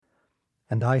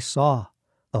And I saw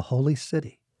the holy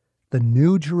city, the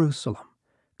new Jerusalem,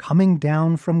 coming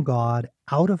down from God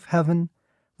out of heaven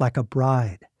like a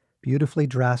bride beautifully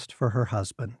dressed for her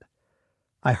husband.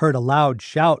 I heard a loud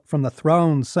shout from the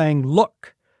throne saying,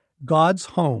 "Look, God's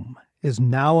home is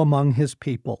now among his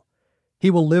people.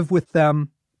 He will live with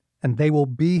them, and they will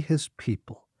be his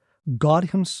people. God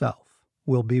himself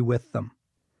will be with them.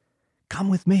 Come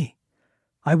with me.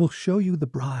 I will show you the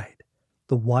bride,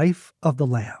 the wife of the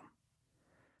Lamb."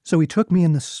 So he took me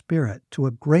in the Spirit to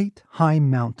a great high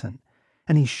mountain,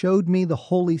 and he showed me the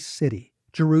holy city,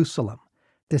 Jerusalem,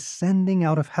 descending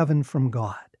out of heaven from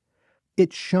God.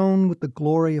 It shone with the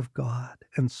glory of God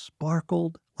and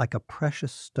sparkled like a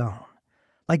precious stone,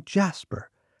 like jasper,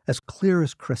 as clear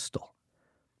as crystal.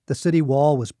 The city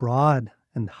wall was broad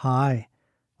and high,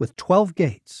 with 12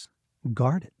 gates,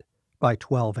 guarded by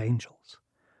 12 angels.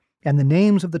 And the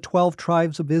names of the 12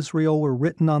 tribes of Israel were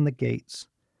written on the gates.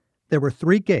 There were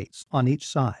 3 gates on each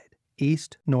side,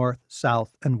 east, north,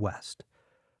 south, and west.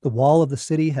 The wall of the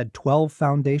city had 12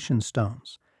 foundation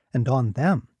stones, and on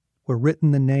them were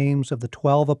written the names of the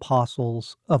 12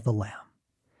 apostles of the Lamb.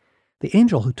 The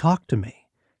angel who talked to me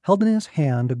held in his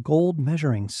hand a gold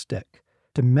measuring stick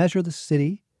to measure the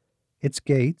city, its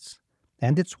gates,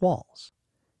 and its walls.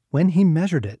 When he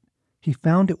measured it, he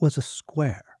found it was a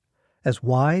square, as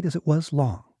wide as it was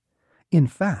long. In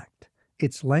fact,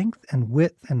 its length and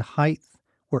width and height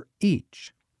were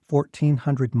each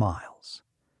 1,400 miles.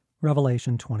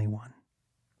 Revelation 21.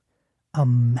 A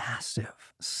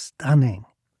massive, stunning,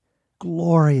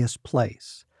 glorious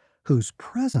place whose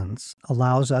presence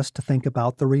allows us to think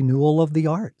about the renewal of the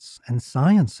arts and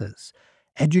sciences,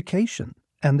 education,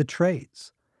 and the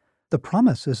trades. The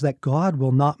promise is that God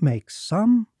will not make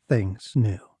some things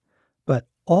new, but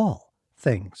all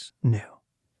things new.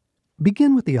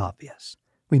 Begin with the obvious.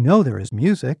 We know there is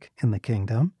music in the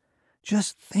kingdom.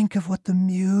 Just think of what the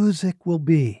music will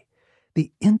be,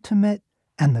 the intimate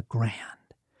and the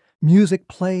grand. Music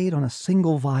played on a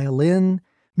single violin,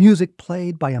 music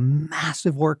played by a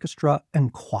massive orchestra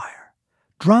and choir,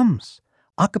 drums,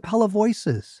 a cappella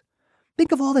voices.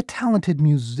 Think of all the talented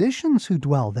musicians who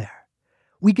dwell there.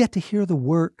 We get to hear the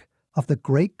work of the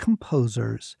great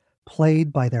composers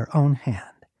played by their own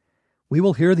hand. We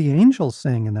will hear the angels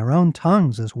sing in their own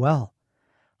tongues as well.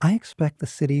 I expect the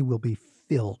city will be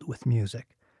filled with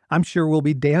music. I'm sure we'll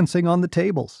be dancing on the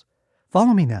tables.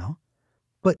 Follow me now.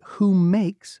 But who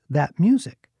makes that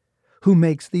music? Who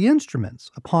makes the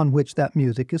instruments upon which that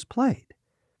music is played?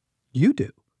 You do,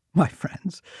 my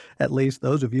friends. At least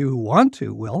those of you who want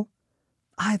to will.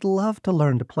 I'd love to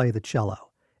learn to play the cello.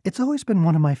 It's always been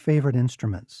one of my favorite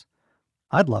instruments.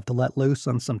 I'd love to let loose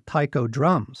on some taiko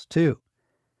drums, too.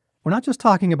 We're not just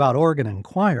talking about organ and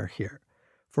choir here,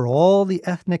 for all the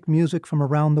ethnic music from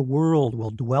around the world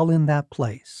will dwell in that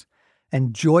place,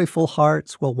 and joyful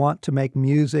hearts will want to make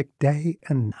music day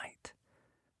and night.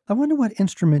 I wonder what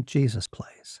instrument Jesus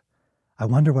plays. I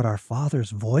wonder what our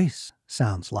Father's voice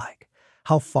sounds like,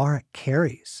 how far it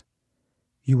carries.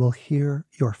 You will hear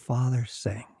your Father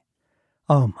sing.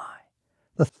 Oh my,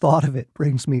 the thought of it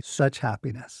brings me such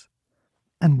happiness.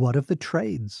 And what of the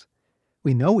trades?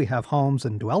 We know we have homes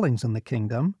and dwellings in the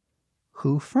kingdom.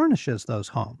 Who furnishes those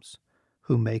homes?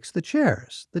 Who makes the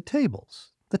chairs, the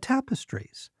tables, the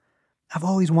tapestries? I've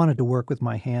always wanted to work with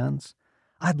my hands.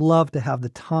 I'd love to have the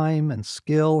time and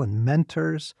skill and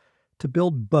mentors to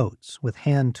build boats with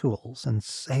hand tools and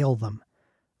sail them,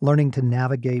 learning to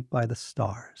navigate by the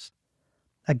stars.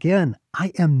 Again,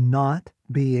 I am not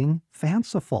being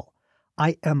fanciful.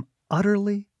 I am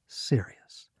utterly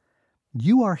serious.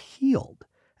 You are healed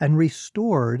and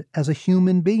restored as a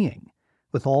human being,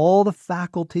 with all the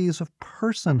faculties of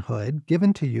personhood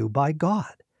given to you by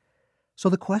God. So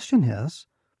the question is,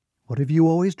 what have you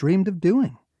always dreamed of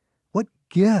doing? What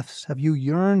gifts have you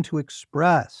yearned to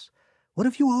express? What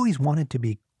have you always wanted to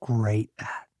be great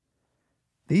at?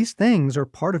 These things are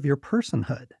part of your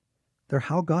personhood. They're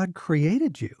how God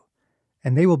created you,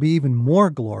 and they will be even more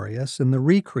glorious in the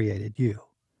recreated you.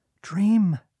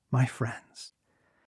 Dream, my friends.